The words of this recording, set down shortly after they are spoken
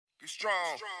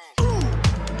strong.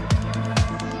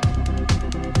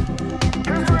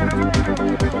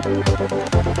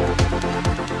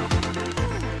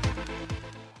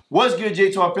 What's good,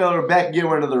 J12 family? We're back again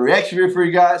with another reaction video for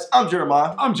you guys. I'm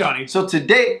Jeremiah. I'm Johnny. So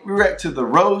today we react to The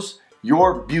Rose,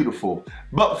 You're Beautiful.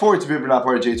 But before it's you're not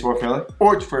part of J12 family,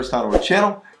 or it's your first time on our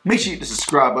channel, make sure you hit the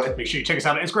subscribe button. Make sure you check us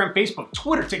out on Instagram, Facebook,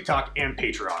 Twitter, TikTok, and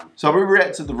Patreon. So we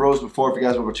reacted to The Rose before. If you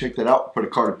guys want to go check that out, put a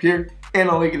card up here and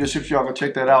a link in the description. Y'all go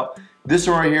check that out. This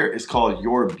one right here is called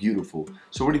You're Beautiful.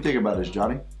 So what do you think about this,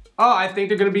 Johnny? I think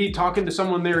they're going to be talking to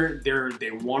someone they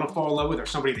want to fall in love with, or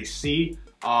somebody they see,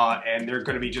 and they're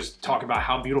going to be just talking about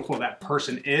how beautiful that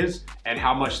person is and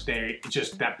how much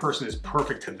that person is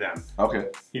perfect to them. Okay.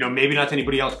 You know, maybe not to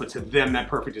anybody else, but to them, that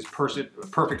perfect is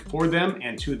perfect for them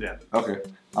and to them. Okay.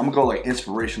 I'm gonna go like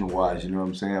inspirational wise. You know what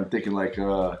I'm saying? I'm thinking like,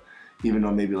 even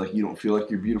though maybe like you don't feel like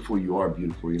you're beautiful, you are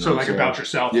beautiful. You know. So like about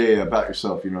yourself. Yeah, about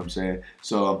yourself. You know what I'm saying?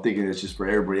 So I'm thinking it's just for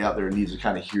everybody out there who needs to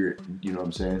kind of hear it. You know what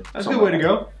I'm saying? That's a good way to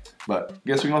go. But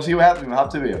guess we're gonna see what happens. We'll hop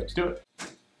to the video. Let's do it.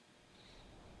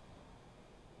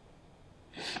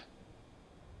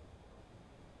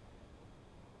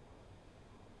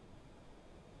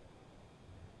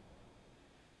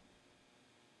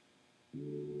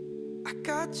 I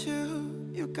got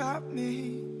you, you got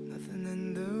me, nothing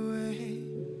in the way.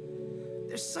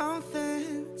 There's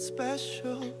something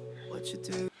special what you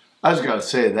do. I just gotta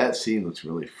say that scene looks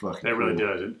really fucking It really cool.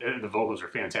 does. And the vocals are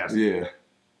fantastic. Yeah.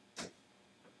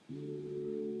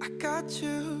 I got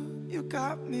you, you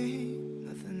got me,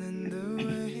 nothing in the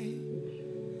way.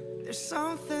 There's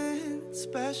something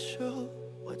special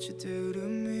what you do to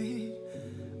me.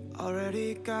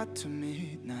 Already got to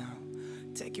me now,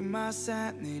 taking my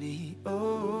sanity,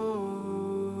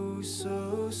 oh,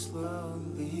 so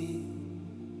slowly.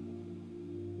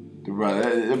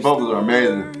 Right, the vocals are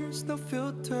amazing. No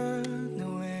filter,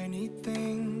 no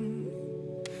anything.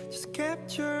 Just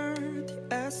capture the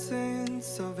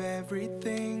essence of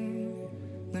everything.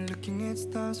 Not looking at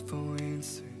stars for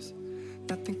answers.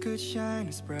 Nothing could shine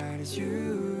as bright as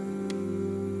you.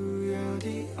 You're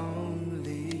the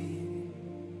only.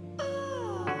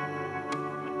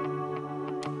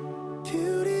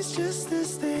 Beauty's just a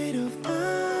state of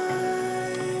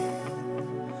mind.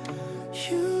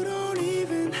 You don't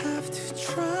even have to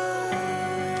try.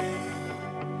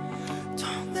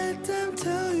 Don't let them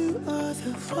tell you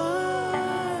otherwise.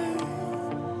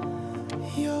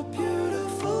 You're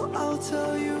beautiful, I'll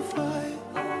tell you why.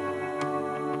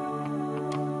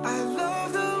 I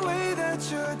love the way that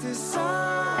you're designed.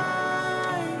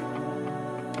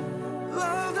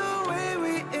 Love the way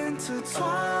we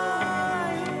intertwine.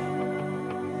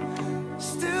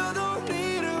 Still don't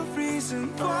need a reason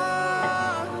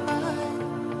why.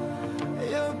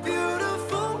 You're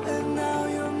beautiful and now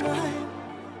you're mine.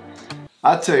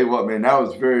 I tell you what, man, that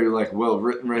was very like well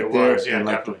written right there. Was, yeah, and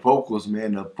like definitely. the vocals,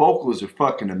 man, the vocals are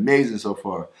fucking amazing so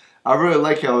far. I really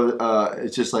like how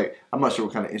it's just like, I'm not sure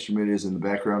what kind of instrument it is in the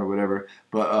background or whatever,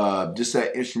 but just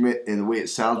that instrument and the way it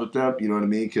sounds with them, you know what I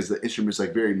mean? Because the instrument's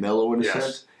like very mellow in a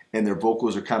sense, and their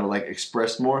vocals are kind of like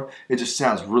expressed more. It just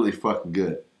sounds really fucking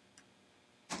good.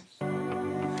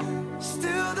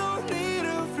 Still don't need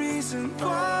a reason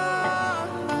why.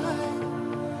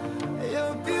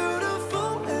 You're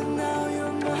beautiful and now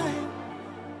you're mine.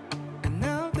 And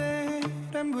now that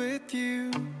I'm with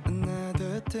you,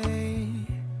 another day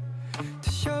to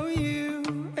show you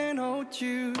and hold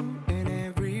you in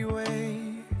every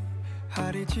way.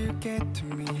 How did you get to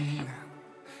me now?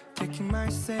 Taking my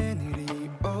sanity,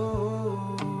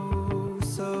 oh,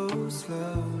 so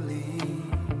slowly.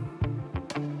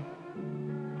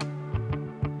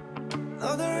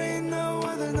 No, there ain't no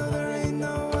other, no, there ain't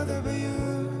no other but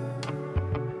you.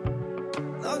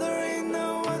 No, there ain't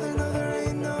no other, no, there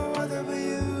ain't no other but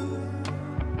you.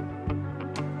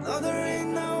 No, there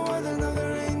ain't no other, no,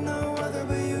 there ain't no other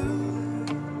but you.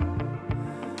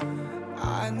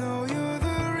 I know you're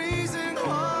the reason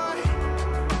why.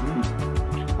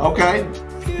 Okay.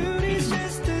 Beauty's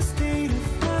just a state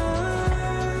of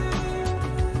mind.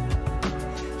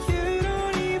 You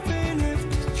don't even have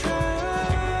to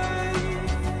try.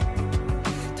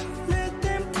 Don't let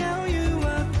them tell you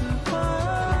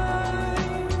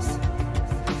otherwise.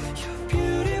 You're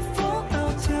beautiful,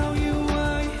 I'll tell you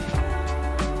why.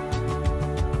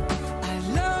 I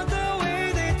love the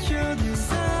way that you're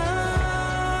designed.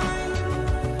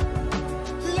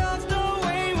 Love the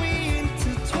way we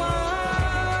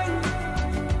intertwine.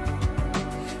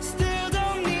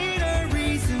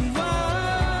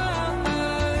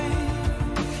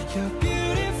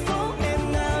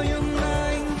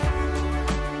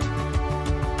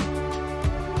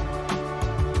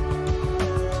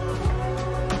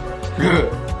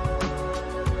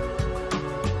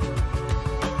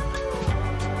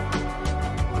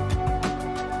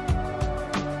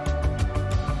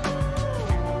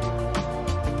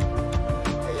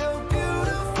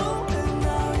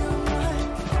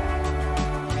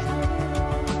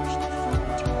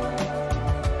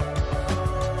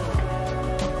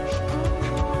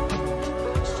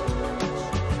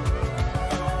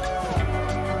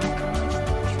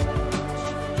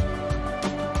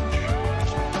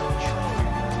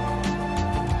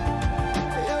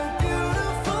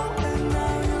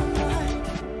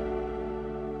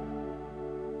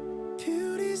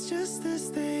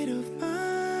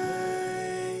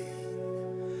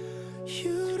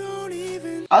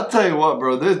 I'll tell you what,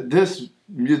 bro. This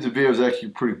music video is actually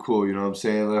pretty cool. You know what I'm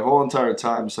saying? The whole entire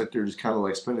time, it's like they're just kind of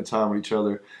like spending time with each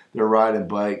other. They're riding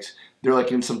bikes. They're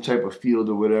like in some type of field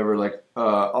or whatever, like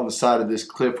on the side of this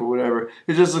cliff or whatever.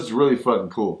 It just looks really fucking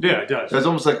cool. Yeah, it does. It's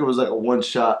almost like it was like a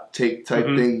one-shot take type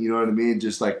thing. You know what I mean?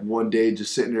 Just like one day,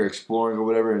 just sitting there exploring or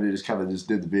whatever, and they just kind of just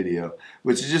did the video,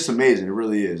 which is just amazing. It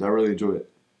really is. I really enjoyed it.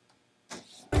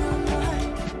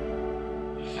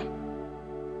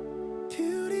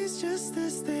 Beauty's just a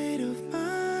state of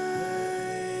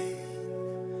mind.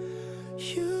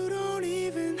 You don't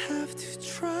even have to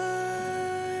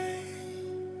try.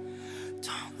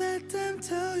 Don't let them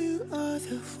tell you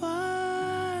otherwise.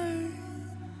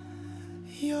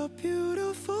 You're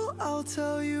beautiful, I'll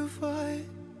tell you why.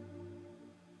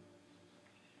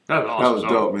 That was awesome. That was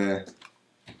dope, man.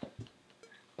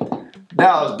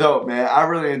 That was dope, man. I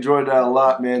really enjoyed that a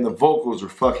lot, man. The vocals were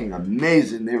fucking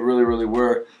amazing. They really, really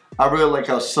were. I really like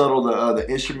how subtle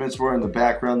the instruments were in the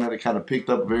background, that it kind of picked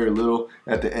up very little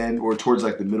at the end or towards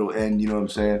like the middle end, you know what I'm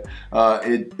saying?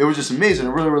 It was just amazing.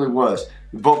 It really, really was.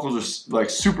 The vocals are like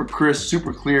super crisp,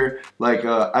 super clear. Like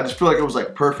I just feel like it was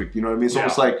like perfect, you know what I mean? It's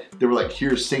almost like they were like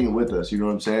here singing with us, you know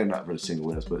what I'm saying? Not really singing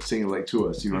with us, but singing like to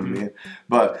us, you know what I mean?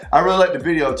 But I really liked the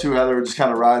video too, how they were just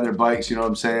kind of riding their bikes, you know what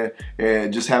I'm saying?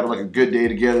 And just having like a good day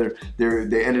together.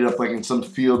 They ended up like in some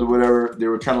field or whatever. They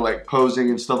were kind of like posing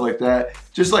and stuff like that.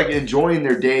 Just like enjoying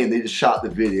their day, and they just shot the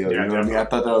video, you know what I mean? I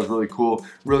thought that was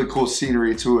really cool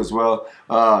scenery too as well.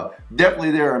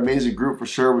 Definitely they're an amazing group for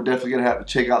sure. We're definitely gonna have to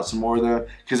check out some more of them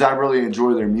because I really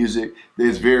enjoy their music.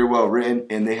 It's very well written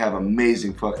and they have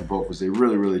amazing fucking vocals. They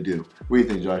really, really do. What do you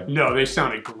think, Johnny? No, they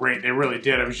sounded great. They really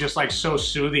did. It was just like so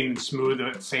soothing and smooth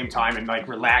at the same time and like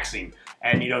relaxing.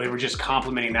 And you know, they were just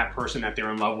complimenting that person that they're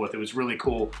in love with. It was really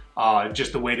cool,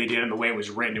 just the way they did it and the way it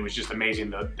was written. It was just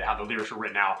amazing how the lyrics were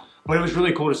written out. But it was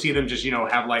really cool to see them just, you know,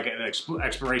 have like an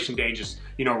exploration day, just,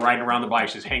 you know, riding around the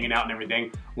bikes, just hanging out and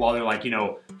everything, while they're like, you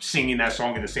know, singing that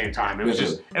song at the same time. It was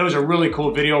just, it was a really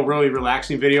cool video, really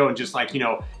relaxing video, and just like, you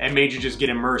know, it made you just get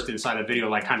immersed inside the video,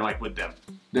 like kind of like with them.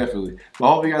 Definitely.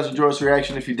 Well, I hope you guys enjoyed this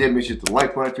reaction. If you did, make sure you hit the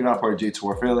like button. If you're not part of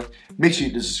J2R family, make sure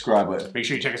you hit the subscribe button. Make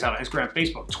sure you check us out on Instagram,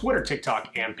 Facebook, Twitter,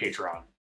 TikTok, and Patreon.